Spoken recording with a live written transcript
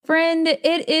Friend,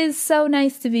 it is so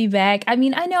nice to be back. I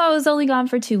mean, I know I was only gone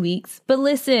for 2 weeks, but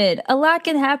listen, a lot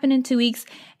can happen in 2 weeks,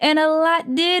 and a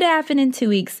lot did happen in 2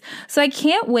 weeks. So I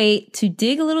can't wait to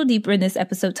dig a little deeper in this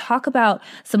episode, talk about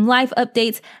some life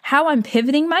updates, how I'm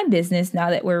pivoting my business now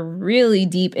that we're really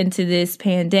deep into this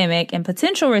pandemic and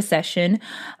potential recession,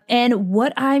 and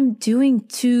what I'm doing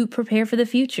to prepare for the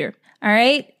future. All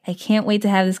right, I can't wait to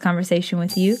have this conversation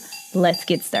with you. Let's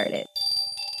get started.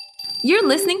 You're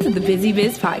listening to the Busy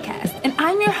Biz Podcast, and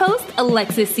I'm your host,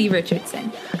 Alexis C.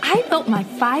 Richardson. I built my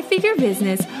 5-figure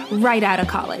business right out of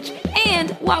college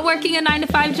and while working a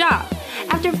 9-to-5 job.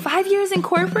 After 5 years in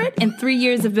corporate and 3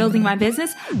 years of building my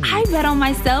business, I bet on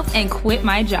myself and quit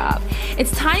my job.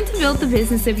 It's time to build the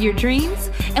business of your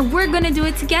dreams, and we're going to do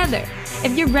it together.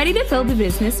 If you're ready to build a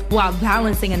business while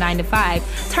balancing a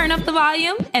 9-to-5, turn up the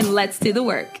volume and let's do the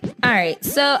work. All right,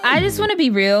 so I just want to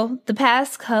be real. The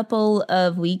past couple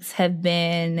of weeks have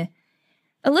been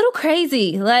a little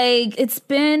crazy. Like, it's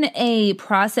been a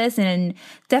process, and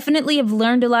definitely have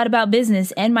learned a lot about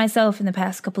business and myself in the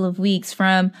past couple of weeks,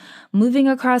 from moving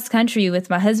across country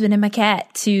with my husband and my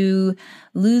cat to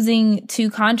losing 2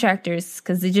 contractors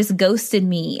because they just ghosted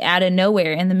me out of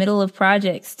nowhere in the middle of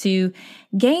projects, to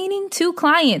gaining 2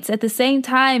 clients at the same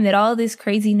time that all this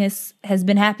craziness has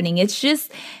been happening.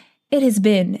 It has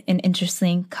been an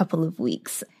interesting couple of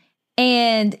weeks.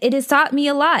 And it has taught me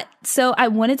a lot. So I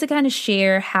wanted to kind of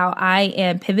share how I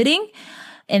am pivoting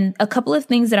and a couple of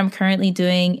things that I'm currently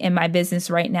doing in my business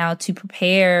right now to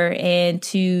prepare and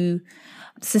to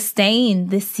sustain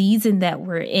the season that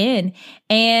we're in.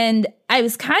 And I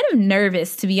was kind of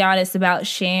nervous, to be honest, about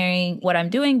sharing what I'm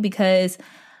doing, because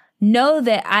know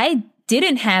that I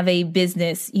didn't have a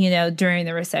business, during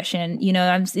the recession.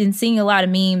 I'm seeing a lot of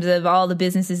memes of all the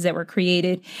businesses that were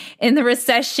created in the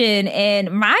recession, and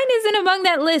mine isn't among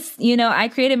that list. I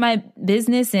created my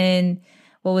business in,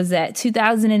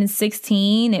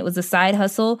 2016. It was a side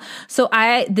hustle. So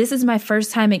this is my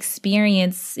first time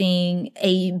experiencing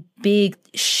a big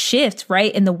shift,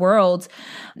 right, in the world,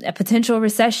 a potential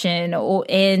recession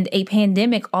and a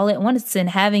pandemic all at once, and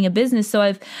having a business. So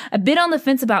I've been on the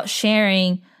fence about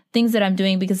sharing things that I'm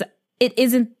doing, because it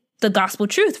isn't the gospel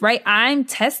truth, right? I'm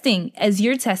testing as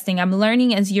you're testing. I'm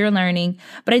learning as you're learning.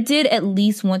 But I did at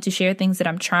least want to share things that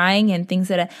I'm trying and things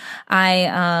that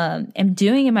I am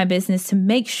doing in my business to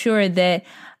make sure that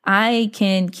I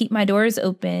can keep my doors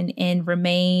open and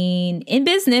remain in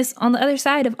business on the other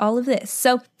side of all of this.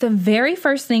 So the very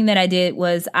first thing that I did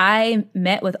was I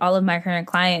met with all of my current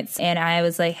clients, and I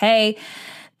was like, hey,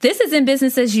 this isn't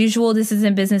business as usual. This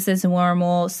isn't business as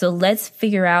normal. So let's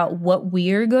figure out what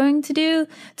we're going to do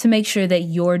to make sure that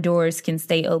your doors can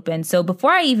stay open. So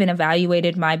before I even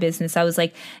evaluated my business, I was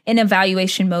like in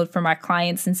evaluation mode for my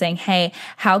clients and saying, hey,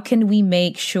 how can we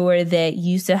make sure that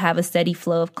you still have a steady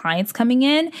flow of clients coming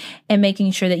in and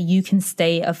making sure that you can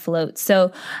stay afloat?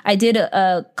 So I did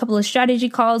a couple of strategy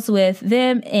calls with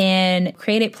them and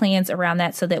created plans around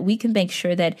that so that we can make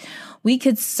sure that we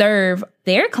could serve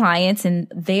their clients and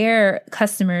their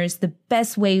customers the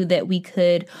best way that we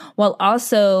could, while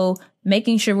also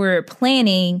making sure we're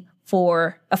planning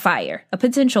for a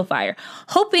potential fire,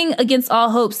 hoping against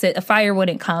all hopes that a fire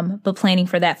wouldn't come, but planning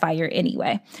for that fire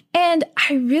anyway. And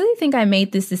I really think I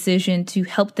made this decision to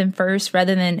help them first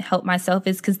rather than help myself,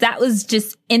 is because that was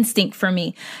just instinct for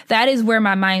me. That is where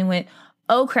my mind went,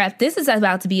 oh crap, this is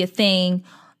about to be a thing.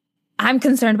 I'm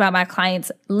concerned about my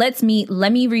clients. Let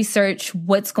me research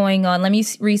what's going on. Let me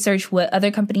research what other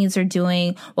companies are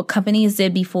doing, what companies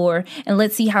did before, and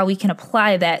let's see how we can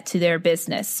apply that to their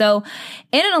business. So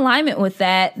in an alignment with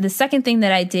that, the second thing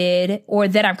that I did, or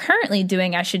that I'm currently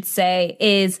doing, I should say,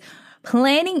 is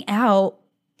planning out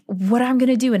what I'm going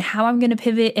to do and how I'm going to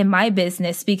pivot in my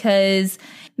business, because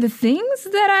the things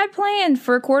that I planned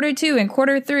for Q2 and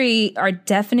Q3 are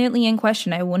definitely in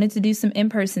question. I wanted to do some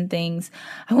in-person things.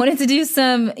 I wanted to do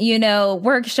some,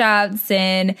 workshops,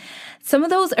 and some of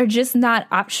those are just not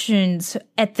options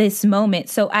at this moment.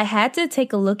 So I had to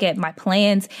take a look at my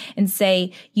plans and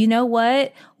say, you know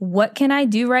what? What can I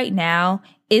do right now?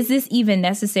 Is this even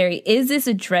necessary? Is this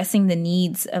addressing the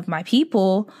needs of my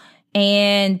people?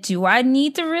 And do I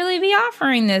need to really be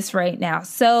offering this right now?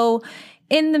 So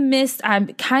in the midst, I'm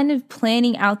kind of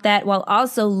planning out that while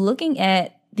also looking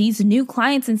at these new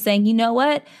clients and saying, you know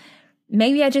what?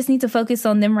 Maybe I just need to focus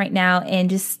on them right now and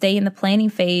just stay in the planning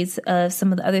phase of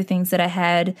some of the other things that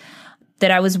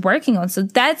I was working on. So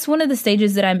that's one of the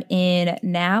stages that I'm in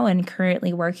now and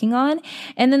currently working on.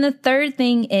 And then the third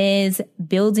thing is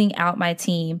building out my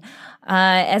team.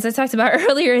 As I talked about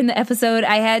earlier in the episode,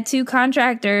 I had 2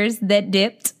 contractors that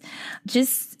dipped.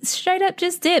 Just straight up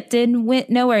just dipped and went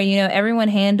nowhere. Everyone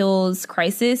handles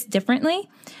crisis differently.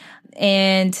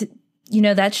 And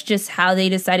that's just how they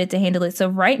decided to handle it. So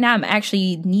right now I'm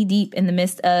actually knee deep in the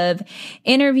midst of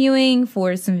interviewing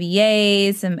for some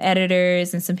VAs, some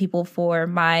editors, and some people for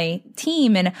my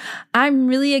team. And I'm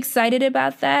really excited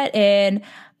about that. And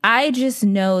I just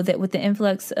know that with the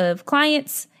influx of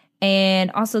clients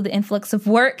and also the influx of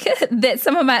work that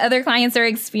some of my other clients are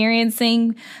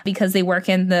experiencing because they work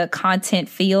in the content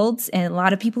fields, and a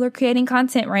lot of people are creating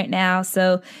content right now.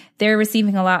 So they're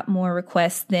receiving a lot more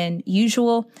requests than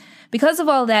usual. Because of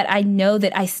all that, I know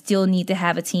that I still need to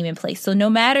have a team in place. So no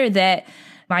matter that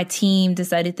my team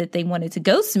decided that they wanted to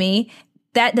ghost me,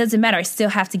 that doesn't matter. I still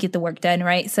have to get the work done,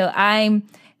 right? So I'm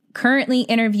currently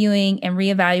interviewing and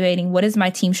reevaluating what does my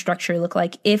team structure look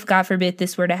like if, God forbid,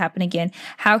 this were to happen again.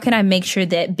 How can I make sure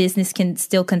that business can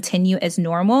still continue as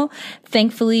normal?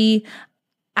 Thankfully,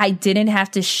 I didn't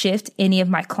have to shift any of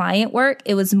my client work.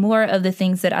 It was more of the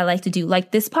things that I like to do,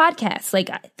 like this podcast. Like,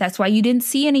 that's why you didn't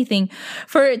see anything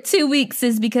for 2 weeks,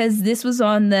 is because this was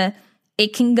on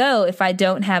it can go if I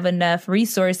don't have enough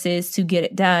resources to get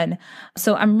it done.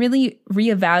 So I'm really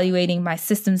reevaluating my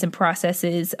systems and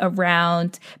processes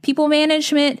around people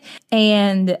management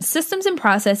and systems and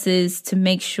processes to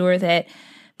make sure that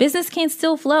business can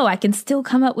still flow. I can still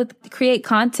create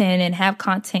content and have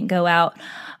content go out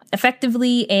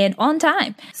effectively and on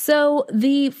time. So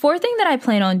the fourth thing that I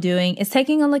plan on doing is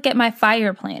taking a look at my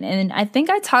FIRE plan. And I think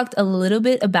I talked a little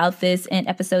bit about this in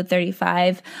episode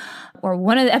 35 or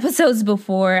one of the episodes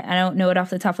before. I don't know it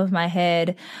off the top of my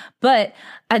head, but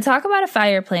I talk about a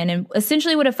FIRE plan. And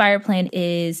essentially what a FIRE plan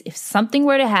is, if something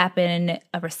were to happen,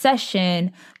 a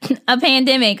recession, a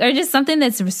pandemic, or just something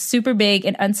that's super big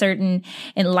and uncertain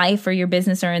in life or your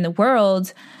business or in the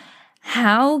world,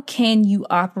 how can you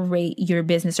operate your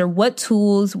business, or what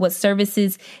tools, what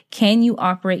services can you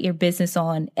operate your business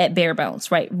on at bare bones,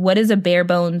 right? What does a bare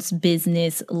bones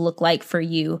business look like for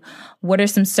you? What are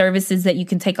some services that you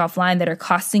can take offline that are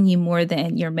costing you more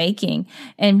than you're making?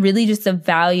 And really just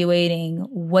evaluating,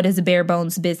 what does a bare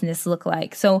bones business look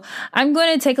like? So I'm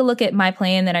going to take a look at my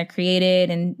plan that I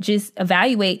created and just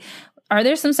evaluate, are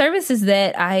there some services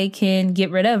that I can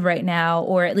get rid of right now,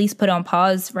 or at least put on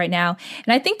pause right now?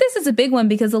 And I think this is a big one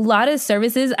because a lot of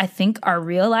services, I think, are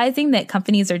realizing that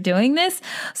companies are doing this.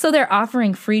 So they're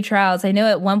offering free trials. I know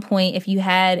at one point, if you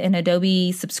had an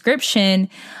Adobe subscription,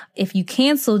 if you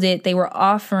canceled it, they were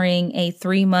offering a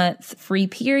 3-month free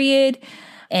period.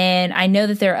 And I know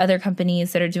that there are other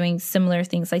companies that are doing similar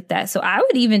things like that. So I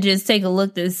would even just take a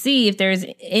look to see if there's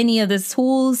any of the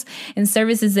tools and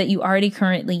services that you already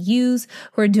currently use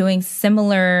who are doing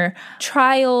similar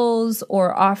trials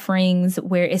or offerings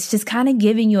where it's just kind of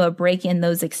giving you a break in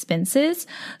those expenses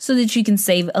so that you can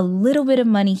save a little bit of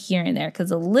money here and there,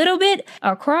 because a little bit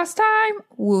across time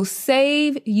will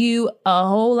save you a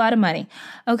whole lot of money.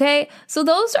 Okay. So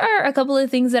those are a couple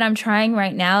of things that I'm trying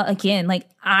right now. Again, like,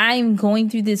 I'm going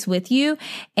through this with you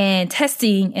and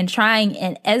testing and trying.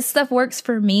 And as stuff works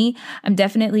for me, I'm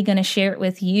definitely going to share it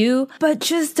with you. But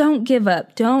just don't give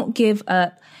up. Don't give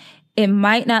up. It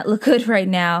might not look good right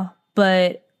now,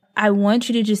 but I want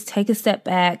you to just take a step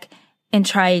back and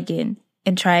try again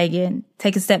and try again.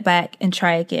 Take a step back and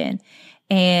try again.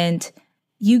 And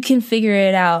you can figure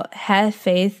it out. Have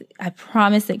faith. I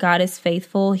promise that God is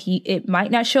faithful. It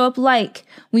might not show up like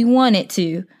we want it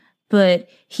to, but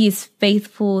He is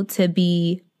faithful to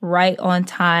be right on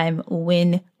time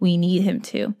when we need Him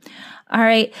to. All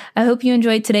right. I hope you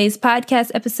enjoyed today's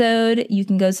podcast episode. You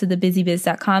can go to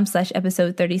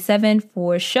thebusybiz.com/episode 37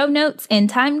 for show notes and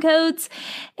time codes.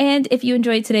 And if you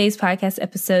enjoyed today's podcast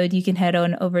episode, you can head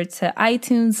on over to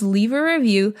iTunes, leave a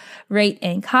review, rate,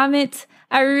 and comment.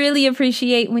 I really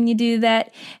appreciate when you do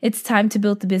that. It's time to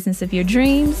build the business of your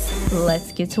dreams.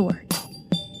 Let's get to work.